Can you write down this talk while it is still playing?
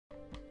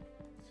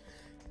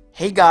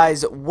Hey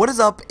guys, what is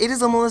up? It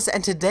is Melissa,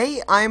 and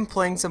today I'm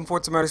playing some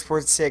Forza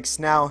Motorsport 6.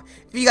 Now,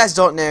 if you guys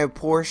don't know,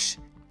 Porsche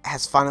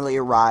has finally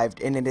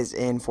arrived, and it is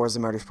in Forza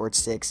Motorsport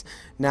 6.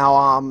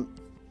 Now,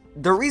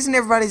 the reason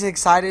everybody's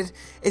excited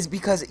is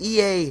because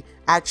EA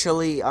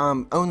actually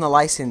owned the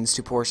license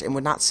to Porsche and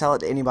would not sell it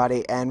to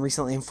anybody. And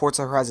recently in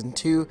Forza Horizon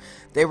 2,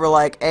 they were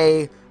like,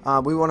 hey,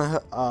 we want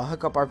to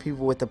hook up our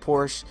people with the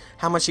Porsche.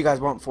 How much you guys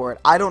want for it?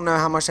 I don't know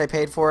how much I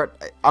paid for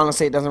it.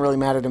 Honestly, it doesn't really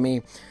matter to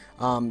me.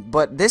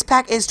 But this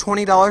pack is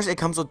 $20. It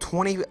comes with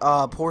 20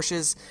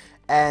 Porsches,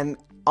 and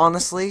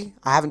honestly,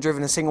 I haven't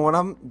driven a single one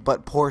of them,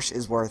 but Porsche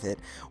is worth it.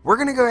 We're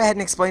going to go ahead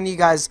and explain to you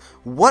guys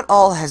what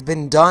all has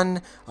been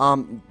done,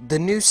 the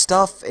new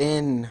stuff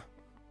in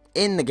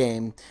the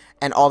game,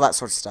 and all that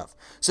sort of stuff.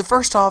 So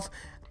first off,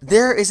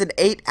 there is an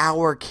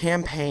 8-hour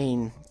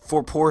campaign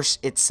for Porsche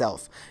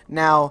itself.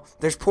 Now,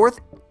 there's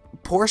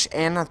Porsche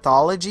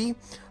Anthology.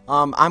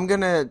 I'm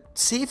going to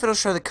see if it'll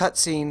show the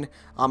cutscene.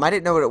 I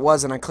didn't know what it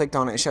was, and I clicked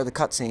on it and showed the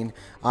cutscene,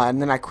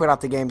 and then I quit out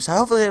the game. So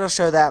hopefully it'll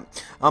show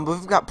that. But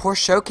we've got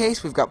Porsche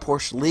Showcase, we've got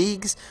Porsche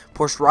Leagues,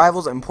 Porsche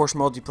Rivals, and Porsche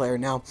Multiplayer.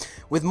 Now,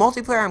 with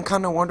Multiplayer, I'm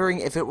kind of wondering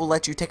if it will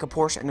let you take a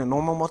Porsche in a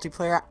normal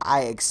multiplayer.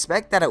 I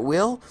expect that it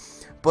will,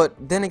 but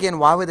then again,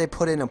 why would they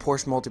put in a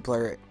Porsche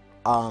Multiplayer?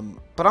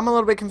 But I'm a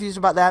little bit confused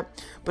about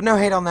that. But no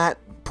hate on that.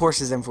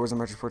 Porsche is in Forza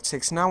Motorsport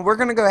 6. Now, we're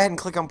going to go ahead and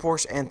click on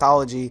Porsche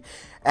Anthology,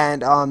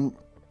 and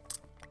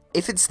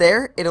if it's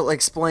there, it'll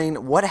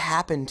explain what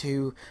happened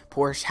to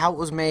Porsche, how it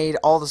was made,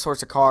 all the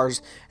sorts of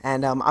cars,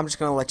 and I'm just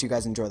going to let you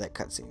guys enjoy that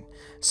cutscene.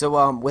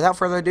 So without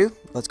further ado,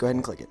 let's go ahead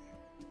and click it.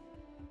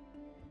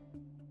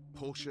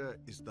 Porsche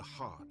is the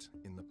heart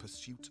in the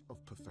pursuit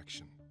of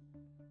perfection.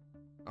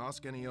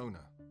 Ask any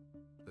owner.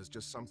 There's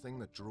just something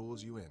that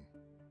draws you in.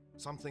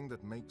 Something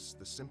that makes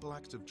the simple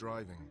act of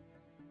driving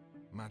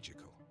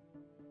magical.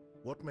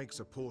 What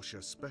makes a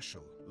Porsche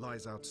special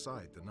lies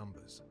outside the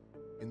numbers,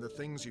 in the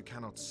things you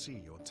cannot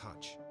see or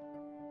touch.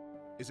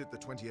 Is it the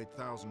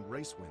 28,000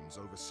 race wins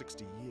over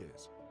 60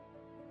 years?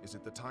 Is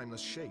it the timeless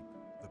shape,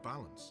 the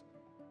balance?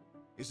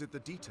 Is it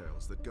the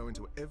details that go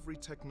into every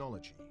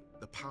technology,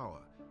 the power,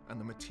 and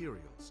the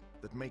materials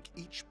that make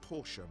each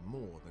Porsche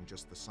more than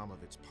just the sum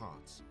of its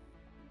parts?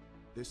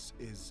 This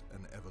is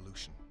an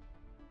evolution.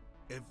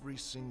 Every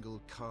single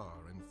car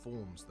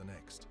informs the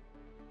next.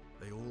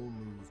 They all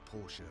move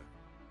Porsche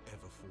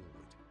ever forward.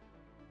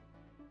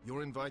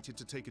 You're invited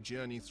to take a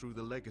journey through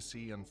the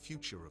legacy and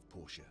future of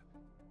Porsche,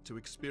 to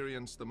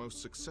experience the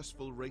most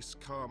successful race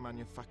car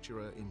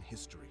manufacturer in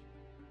history,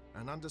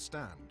 and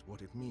understand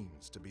what it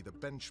means to be the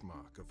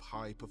benchmark of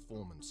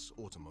high-performance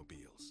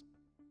automobiles.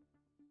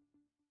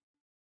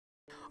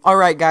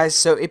 Alright guys,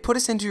 so it put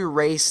us into a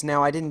race.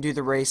 Now, I didn't do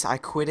the race. I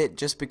quit it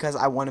just because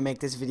I want to make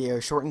this video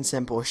short and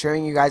simple,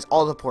 showing you guys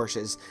all the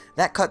Porsches.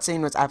 That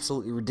cutscene was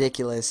absolutely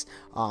ridiculous.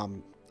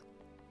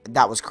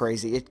 That was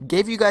crazy. It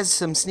gave you guys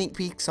some sneak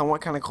peeks on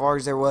what kind of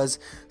cars there was,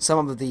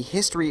 some of the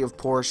history of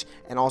Porsche,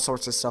 and all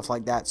sorts of stuff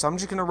like that. So I'm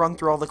just going to run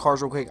through all the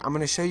cars real quick. I'm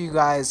going to show you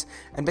guys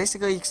and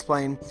basically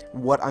explain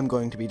what I'm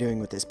going to be doing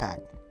with this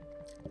pack.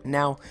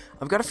 Now,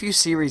 I've got a few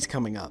series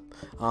coming up.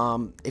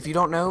 If you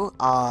don't know,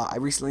 I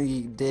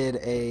recently did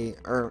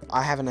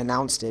I haven't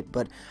announced it,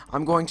 but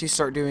I'm going to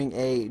start doing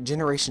a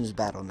generations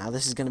battle. Now,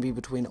 this is going to be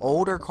between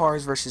older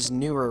cars versus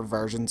newer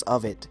versions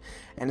of it,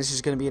 and this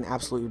is going to be an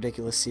absolutely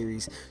ridiculous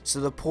series. So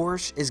the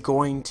Porsche is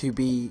going to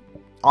be,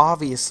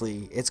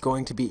 obviously, it's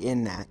going to be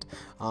in that.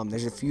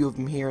 There's a few of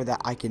them here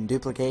that I can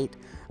duplicate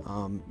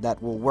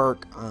that will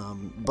work,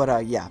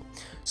 yeah.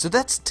 So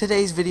that's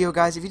today's video,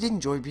 guys. If you did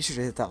enjoy, be sure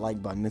to hit that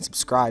like button and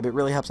subscribe. It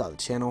really helps out the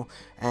channel,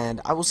 and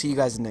I will see you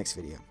guys in the next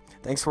video.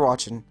 Thanks for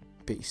watching.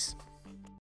 Peace.